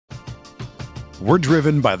We're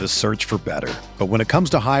driven by the search for better. But when it comes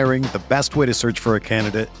to hiring, the best way to search for a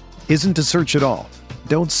candidate isn't to search at all.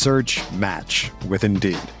 Don't search, match with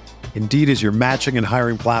Indeed. Indeed is your matching and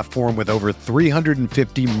hiring platform with over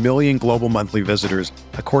 350 million global monthly visitors,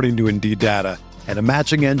 according to Indeed data, and a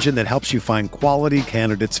matching engine that helps you find quality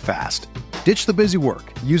candidates fast. Ditch the busy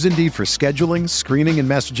work. Use Indeed for scheduling, screening, and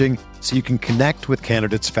messaging so you can connect with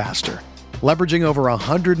candidates faster. Leveraging over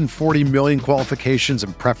 140 million qualifications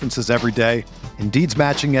and preferences every day, Indeed's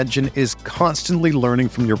matching engine is constantly learning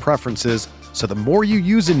from your preferences, so the more you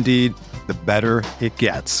use Indeed, the better it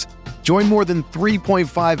gets. Join more than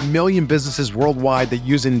 3.5 million businesses worldwide that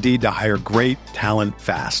use Indeed to hire great talent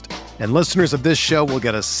fast. And listeners of this show will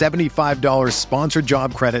get a $75 sponsored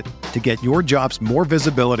job credit to get your jobs more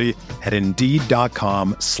visibility at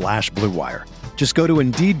Indeed.com/Blue Wire. Just go to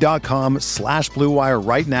Indeed.com/Blue Wire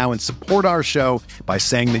right now and support our show by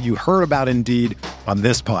saying that you heard about Indeed on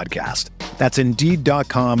this podcast. That's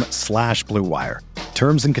Indeed.com/Blue Wire.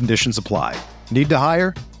 Terms and conditions apply. Need to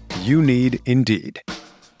hire? You need Indeed.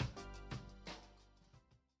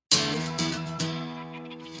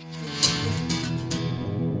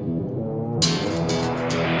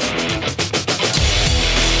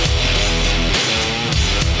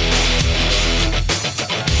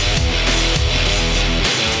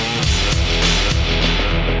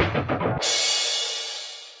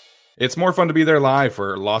 It's more fun to be there live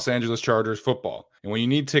for Los Angeles Chargers football. And when you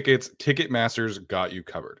need tickets, Ticketmaster's got you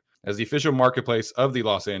covered. As the official marketplace of the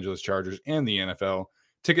Los Angeles Chargers and the NFL,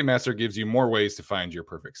 Ticketmaster gives you more ways to find your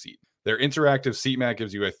perfect seat. Their interactive seat map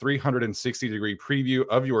gives you a 360-degree preview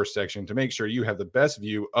of your section to make sure you have the best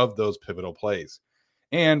view of those pivotal plays.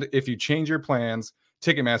 And if you change your plans,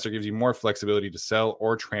 Ticketmaster gives you more flexibility to sell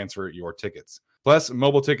or transfer your tickets. Plus,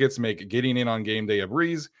 mobile tickets make getting in on game day a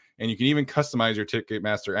breeze, and you can even customize your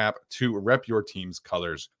Ticketmaster app to rep your team's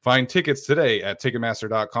colors. Find tickets today at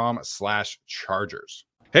Ticketmaster.com/Chargers.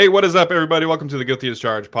 Hey, what is up, everybody? Welcome to the Guilty as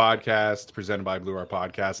Charged podcast, presented by Blue Wire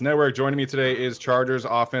Podcast Network. Joining me today is Chargers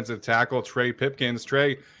offensive tackle Trey Pipkins.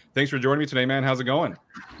 Trey, thanks for joining me today, man. How's it going?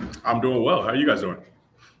 I'm doing well. How are you guys doing?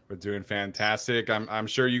 We're doing fantastic. I'm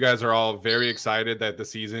sure you guys are all very excited that the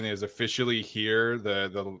season is officially here.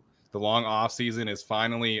 The long off season is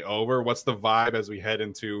finally over. What's the vibe as we head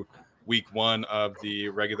into week one of the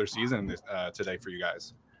regular season today for you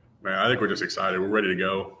guys? Man, I think we're just excited. We're ready to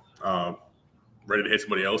go. Ready to hit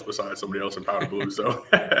somebody else besides somebody else in powder blue. So,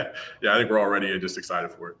 yeah, I think we're all ready and just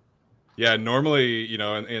excited for it. Yeah, normally,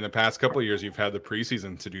 in the past couple of years, you've had the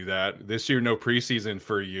preseason to do that. This year, no preseason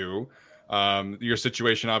for you. Your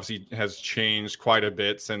situation obviously has changed quite a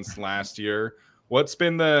bit since last year. What's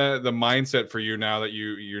been the mindset for you now that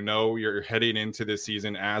you're heading into this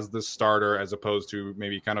season as the starter, as opposed to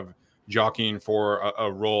maybe kind of jockeying for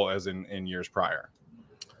a role as in years prior?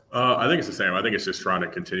 I think it's the same. I think it's just trying to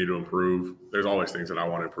continue to improve. There's always things that I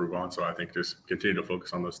want to improve on, so I think just continue to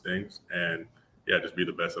focus on those things and just be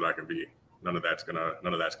the best that I can be. None of that's gonna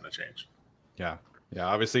change. Yeah.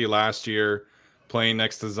 Obviously, last year playing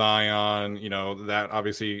next to Zion, that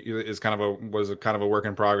obviously was kind of a work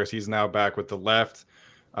in progress. He's now back with the left.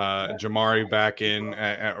 Jamaree back in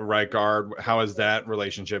at right guard. How has that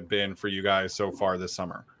relationship been for you guys so far this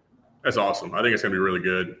summer? That's awesome. I think it's going to be really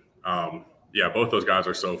good. Both those guys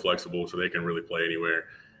are so flexible, so they can really play anywhere.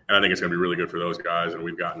 And I think it's going to be really good for those guys. And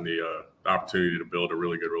we've gotten the opportunity to build a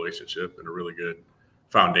really good relationship and a really good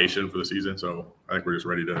foundation for the season. So I think we're just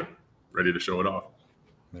ready to show it off.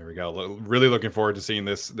 There we go. Really looking forward to seeing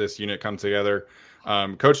this unit come together.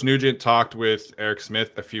 Coach Nugent talked with Eric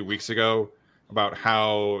Smith a few weeks ago about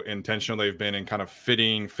how intentional they've been in kind of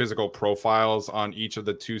fitting physical profiles on each of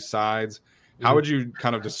the two sides. How would you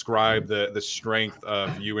kind of describe the strength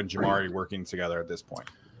of you and Jamaree working together at this point?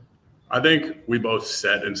 I think we both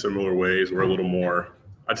set in similar ways. We're a little more,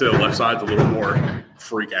 I'd say the left side's a little more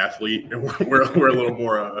freak athlete, and we're a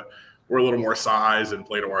little more size and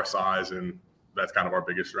play to our size, and that's kind of our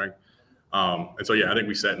biggest strength. I think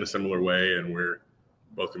we set in a similar way, and we're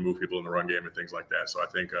both can move people in the run game and things like that. So I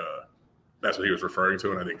think that's what he was referring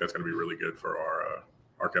to, and I think that's going to be really good for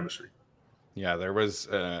our chemistry. Yeah, there was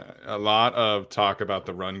a lot of talk about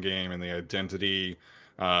the run game and the identity.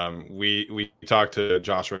 We talked to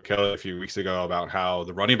Joshua Kelly a few weeks ago about how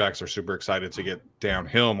the running backs are super excited to get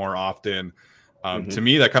downhill more often. To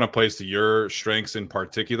me, that kind of plays to your strengths in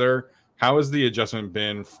particular. How has the adjustment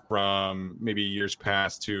been from maybe years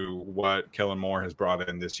past to what Kellen Moore has brought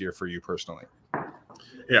in this year for you personally?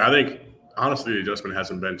 Yeah, I think honestly the adjustment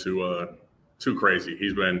hasn't been too crazy.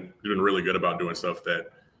 He's been really good about doing stuff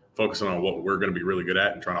that focusing on what we're going to be really good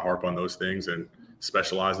at and trying to harp on those things and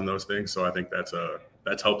specialize in those things. So I think that's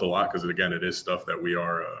helped a lot because again, it is stuff that we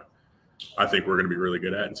are I think we're going to be really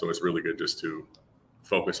good at. And so it's really good just to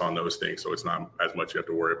focus on those things. So it's not as much you have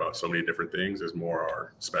to worry about so many different things as more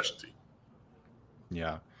our specialty.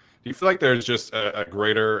 Yeah. Do you feel like there's just a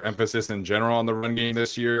greater emphasis in general on the run game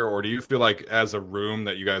this year? Or do you feel like as a room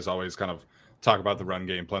that you guys always kind of talk about the run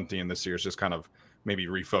game plenty, and this year is just kind of maybe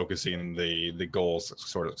refocusing the goals,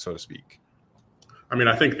 sort of, so to speak? I mean,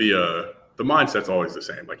 I think the mindset's always the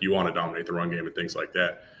same. Like, you want to dominate the run game and things like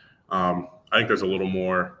that. I think there's a little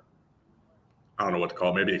more, I don't know what to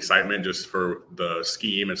call it, maybe excitement just for the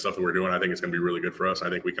scheme and stuff that we're doing. I think it's going to be really good for us. I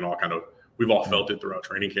think we can all we've all felt it throughout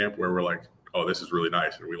training camp where we're like, oh, this is really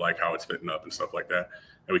nice, and we like how it's fitting up and stuff like that,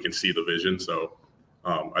 and we can see the vision. So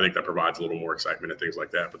I think that provides a little more excitement and things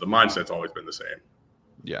like that. But the mindset's always been the same.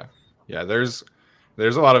 Yeah. There's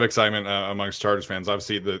a lot of excitement amongst Chargers fans.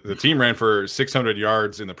 Obviously, the team ran for 600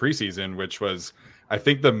 yards in the preseason, which was, I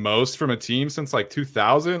think, the most from a team since like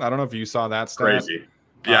 2000. I don't know if you saw that stat. Crazy.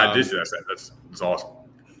 Yeah, I did see that stat. That's awesome.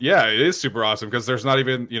 Yeah, it is super awesome because there's not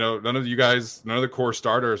even, none of the core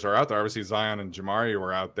starters are out there. Obviously, Zion and Jamaree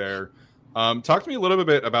were out there. Talk to me a little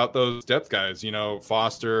bit about those depth guys.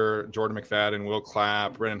 Foster, Jordan McFadden, Will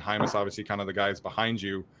Clapp, Brennan Hymas, obviously kind of the guys behind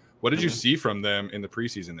you. What did you see from them in the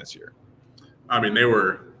preseason this year? I mean, they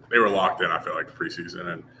were locked in, I feel like, the preseason,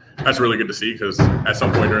 and that's really good to see because at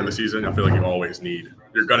some point during the season, I feel like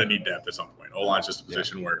you're going to need depth at some point. O-line's just a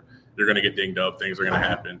position where you're going to get dinged up, things are going to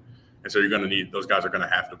happen, and so you're going to need, those guys are going to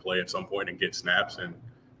have to play at some point and get snaps, and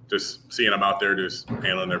just seeing them out there just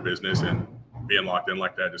handling their business and being locked in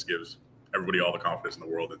like that just gives everybody all the confidence in the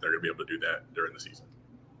world that they're going to be able to do that during the season.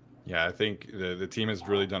 Yeah, I think the team has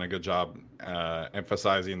really done a good job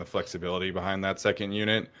emphasizing the flexibility behind that second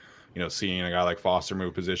unit. Seeing a guy like Foster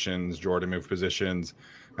move positions, Jordan move positions,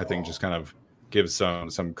 I think just kind of gives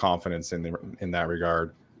some confidence in that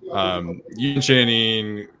regard. You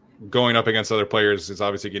mentioning going up against other players is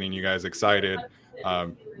obviously getting you guys excited.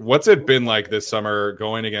 What's it been like this summer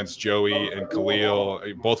going against Joey and Khalil?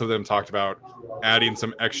 Both of them talked about adding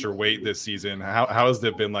some extra weight this season. How has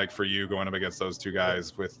it been like for you going up against those two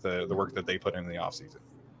guys with the work that they put in the offseason?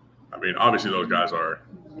 I mean, obviously those guys are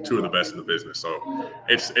two of the best in the business. So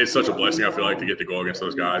it's such a blessing, I feel like, to get to go against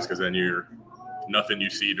those guys, because then nothing you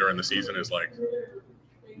see during the season is like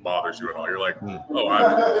bothers you at all. You're like, oh,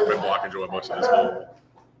 I've been blocking Joey much of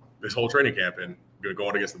this whole training camp and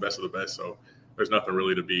going against the best of the best. So there's nothing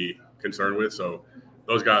really to be concerned with. So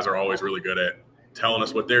those guys are always really good at telling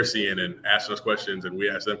us what they're seeing and asking us questions, and we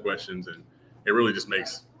ask them questions, and it really just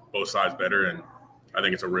makes both sides better. And I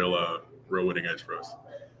think it's a real winning edge for us.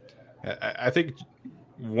 I think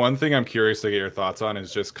one thing I'm curious to get your thoughts on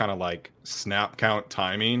is just kind of like snap count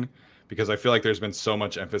timing, because I feel like there's been so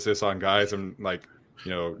much emphasis on guys, and like,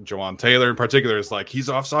 Jawan Taylor in particular is like, he's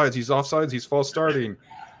offsides, he's false starting.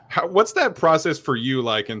 What's that process for you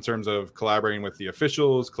like in terms of collaborating with the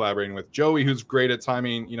officials, collaborating with Joey, who's great at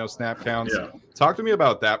timing, snap counts? Yeah. Talk to me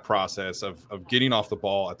about that process of getting off the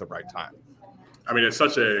ball at the right time. I mean, it's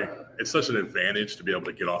such an advantage to be able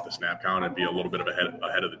to get off the snap count and be a little bit of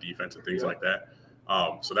ahead of the defense and things like that.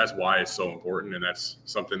 So that's why it's so important, and that's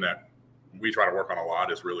something that we try to work on a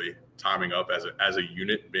lot, is really timing up as a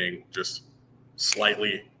unit, being just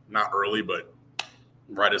slightly, not early, but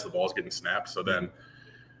right as the ball's getting snapped. So then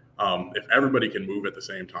if everybody can move at the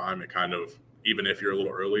same time, it kind of, even if you're a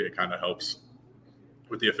little early, it kind of helps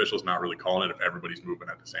with the officials not really calling it if everybody's moving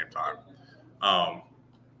at the same time.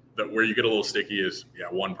 That where you get a little sticky is,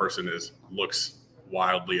 one person looks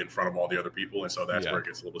wildly in front of all the other people, and so that's where it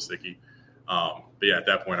gets a little sticky. But at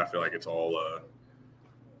that point, I feel like it's all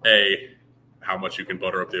A, how much you can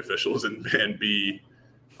butter up the officials, and B,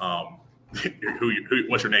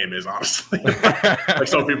 what your name is, honestly. Like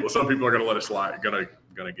some people are gonna let it slide, gonna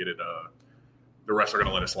get it. The rest are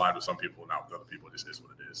gonna let it slide with some people, not with other people. It just is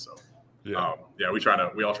what it is. So we all try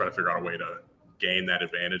to figure out a way to gain that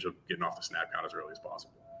advantage of getting off the snap count as early as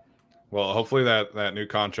possible. Well, hopefully that new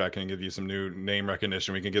contract can give you some new name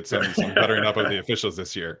recognition. We can get some buttering up of the officials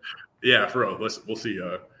this year. Yeah, for real. We'll see.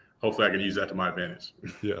 Hopefully I can use that to my advantage.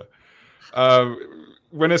 Yeah.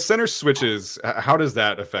 When a center switches, how does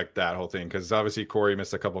that affect that whole thing? Because obviously Corey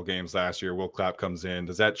missed a couple games last year. Will Clapp comes in.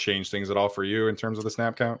 Does that change things at all for you in terms of the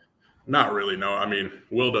snap count? Not really, no. I mean,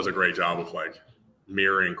 Will does a great job of like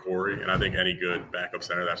mirroring Corey, and I think any good backup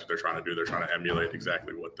center, that's what they're trying to do. They're trying to emulate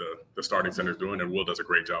exactly what the starting center is doing, and Will does a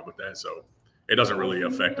great job with that. So it doesn't really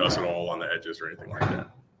affect us at all on the edges or anything like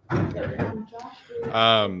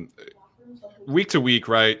that. Week to week,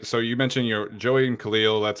 right? So you mentioned your Joey and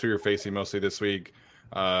Khalil. That's who you're facing mostly this week.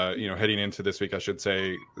 Heading into this week, I should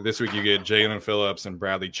say. This week you get Jalen Phillips and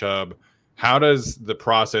Bradley Chubb. How does the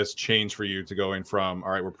process change for you to going from,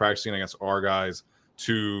 all right, we're practicing against our guys,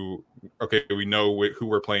 to, okay, we know who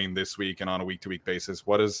we're playing this week and on a week-to-week basis?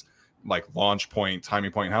 What is like launch point,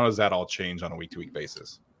 timing point? How does that all change on a week-to-week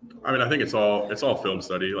basis? I mean, I think it's all film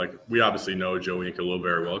study. Like, we obviously know Joey and Khalil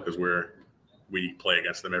very well because we play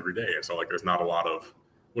against them every day. And so, like, there's not a lot of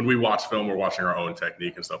 – when we watch film, we're watching our own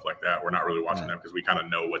technique and stuff like that. We're not really watching them because we kind of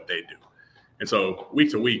know what they do. And so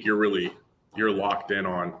week to week, you're locked in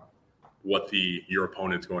on what your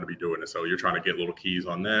opponent's going to be doing. And so you're trying to get little keys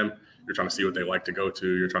on them. You're trying to see what they like to go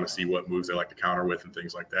to. You're trying to see what moves they like to counter with and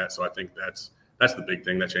things like that. So I think that's the big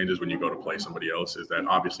thing that changes when you go to play somebody else, is that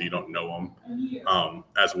obviously you don't know them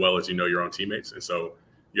as well as you know your own teammates. And so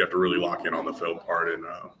you have to really lock in on the film part and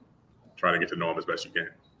try to get to know them as best you can.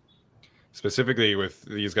 Specifically with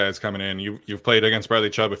these guys coming in, you've played against Bradley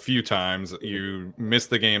Chubb a few times. You missed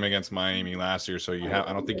the game against Miami last year, so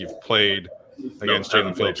I don't think you've played against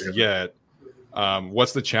Jalen Phillips yet.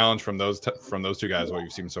 What's the challenge from those two guys, what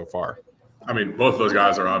you've seen so far? I mean, both of those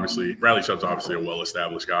guys are obviously – Bradley Chubb's obviously a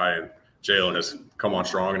well-established guy, and Jalen has come on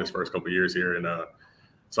strong in his first couple of years here. And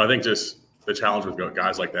so I think just the challenge with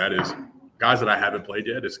guys like that is guys that I haven't played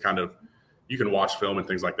yet. It's kind of – you can watch film and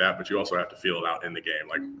things like that, but you also have to feel it out in the game.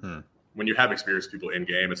 Like when you have experienced people in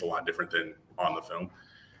game, it's a lot different than on the film.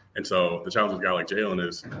 And so the challenge with a guy like Jalen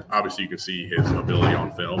is obviously you can see his ability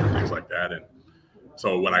on film and things like that. And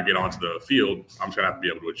so when I get onto the field, I'm just going to have to be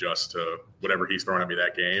able to adjust to whatever he's throwing at me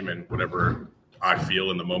that game, and whatever I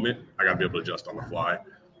feel in the moment, I got to be able to adjust on the fly.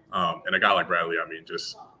 And a guy like Bradley, I mean,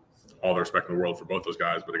 just all the respect in the world for both those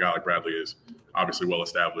guys, but a guy like Bradley is obviously well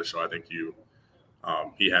established. So I think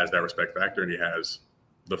he has that respect factor and he has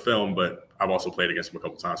the film, but I've also played against him a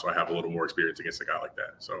couple times, so I have a little more experience against a guy like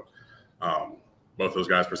that. So both those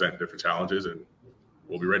guys present different challenges, and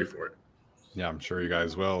we'll be ready for it. Yeah, I'm sure you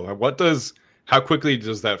guys will. How quickly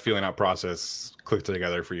does that feeling out process click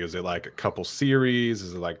together for you? Is it like a couple series?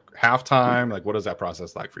 Is it like halftime? Like, what is that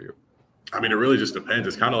process like for you? I mean, it really just depends.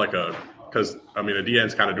 It's kind of like because I mean, the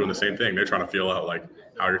DN's kind of doing the same thing. They're trying to feel out like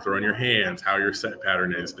how you're throwing your hands, how your set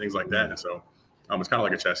pattern is, things like that. And so it's kind of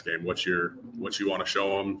like a chess game. What you want to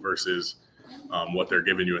show them versus what they're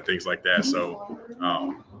giving you and things like that. So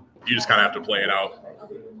you just kind of have to play it out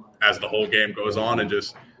as the whole game goes on and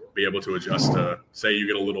just be able to adjust to, say you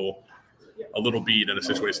get a little beat in a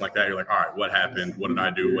situation like that. You're like, all right, what happened? What did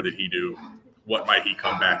I do? What did he do? What might he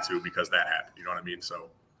come back to because that happened? You know what I mean? So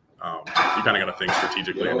you kind of got to think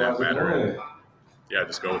strategically in that matter and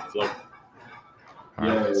just go with the flow. All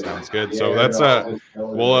right, sounds good. So that's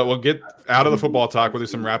we'll get out of the football talk. We'll do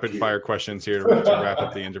some rapid fire questions here to wrap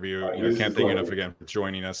up the interview. Can't thank you enough again for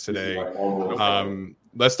joining us today.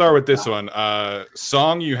 Let's start with this one.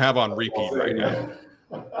 Song you have on repeat right now.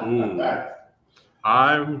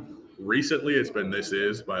 Ooh. Recently it's been This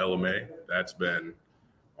Is by LMA. That's been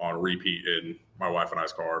on repeat in my wife and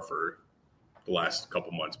I's car for the last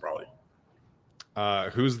couple months probably.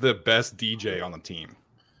 Who's the best DJ on the team?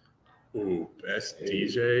 Ooh, best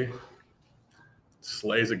DJ.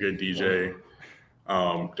 Slay's a good DJ.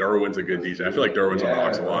 Derwin's a good DJ. I feel like Derwin's on the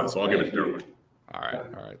Hawks a lot, so I'll give it to Derwin. All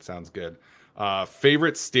right. Sounds good.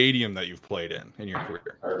 Favorite stadium that you've played in your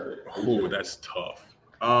career? Ooh, that's tough.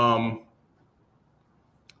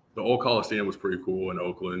 The old Coliseum was pretty cool in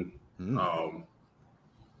Oakland.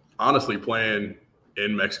 Honestly, playing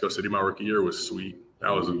in Mexico City my rookie year was sweet. That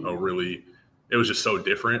was it was just so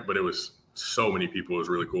different, but it was so many people. It was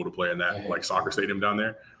really cool to play in that like soccer stadium down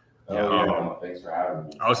there. Thanks for having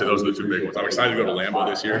me. I would say those are the two big ones. I'm excited to go to Lambeau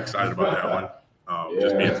this year. Excited about that one.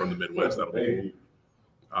 Just being from the Midwest, that'll be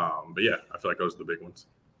cool. But yeah, I feel like those are the big ones.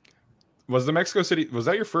 Was the Mexico City, was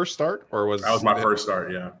that your first start or was that was my first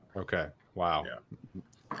start? Yeah. Okay. Wow. Yeah.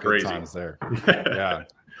 Good times there. Yeah.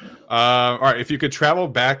 All right. If you could travel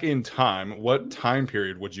back in time, what time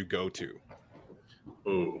period would you go to?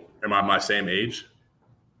 Ooh, am I my same age?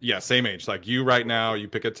 Yeah, same age. Like you right now, you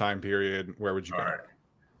pick a time period. Where would you go? All right.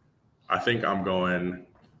 I think I'm going,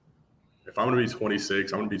 if I'm going to be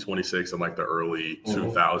 26, I'm going to be 26 in like the early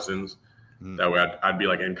 2000s. That way I'd be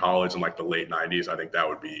like in college in like the late 90s. I think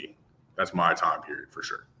that's my time period for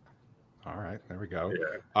sure. All right, there we go.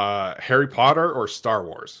 Yeah. Harry Potter or Star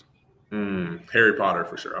Wars? Harry Potter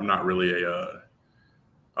for sure. I'm not really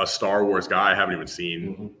a Star Wars guy. I haven't even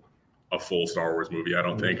seen a full Star Wars movie. I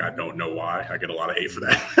don't think. I don't know why. I get a lot of hate for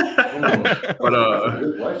that.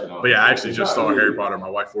 but yeah, I actually just saw Harry Potter. My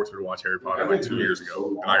wife forced me to watch Harry Potter like 2 years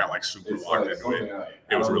ago, and I got like super locked into it.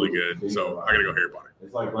 It was really good. So I got to go Harry Potter.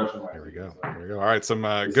 Here we go. All right, some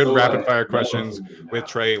good rapid fire questions with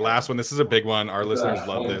Trey. Last one. This is a big one. Our listeners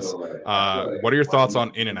love this. What are your thoughts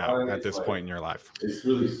on In-N-Out at this point in your life?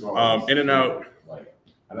 In-N-Out,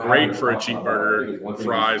 great for a cheap burger.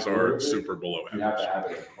 Fries are super below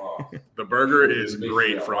average. The burger is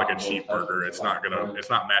great for like a cheap burger. It's not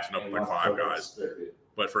matching up with like Five Guys,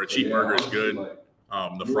 but for a cheap burger, it's good.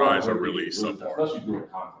 The fries are really subpar.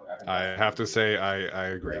 I have to say I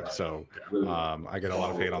agree. So I get a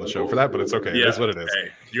lot of hate on the show for that, but it's okay. Yeah. It is what it is.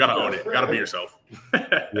 Hey, you got to own it. You got to be yourself.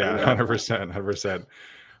 Yeah, 100%.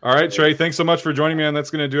 All right, Trey, thanks so much for joining me, and that's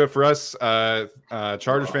going to do it for us.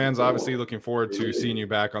 Chargers fans, obviously looking forward to seeing you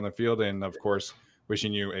back on the field, and of course,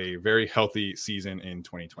 wishing you a very healthy season in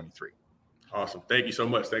 2023. Awesome. Thank you so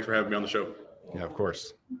much. Thanks for having me on the show. Yeah, of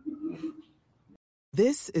course.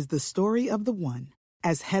 This is the story of the one.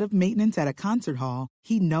 As head of maintenance at a concert hall,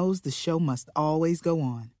 he knows the show must always go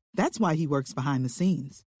on. That's why he works behind the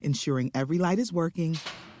scenes, ensuring every light is working,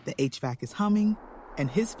 the HVAC is humming, and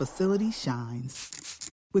his facility shines.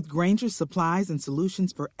 With Grainger's supplies and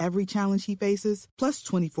solutions for every challenge he faces, plus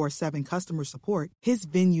 24/7 customer support, his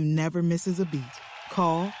venue never misses a beat.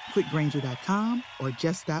 Call quickgrainger.com or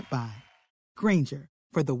just stop by. Grainger,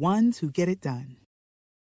 for the ones who get it done.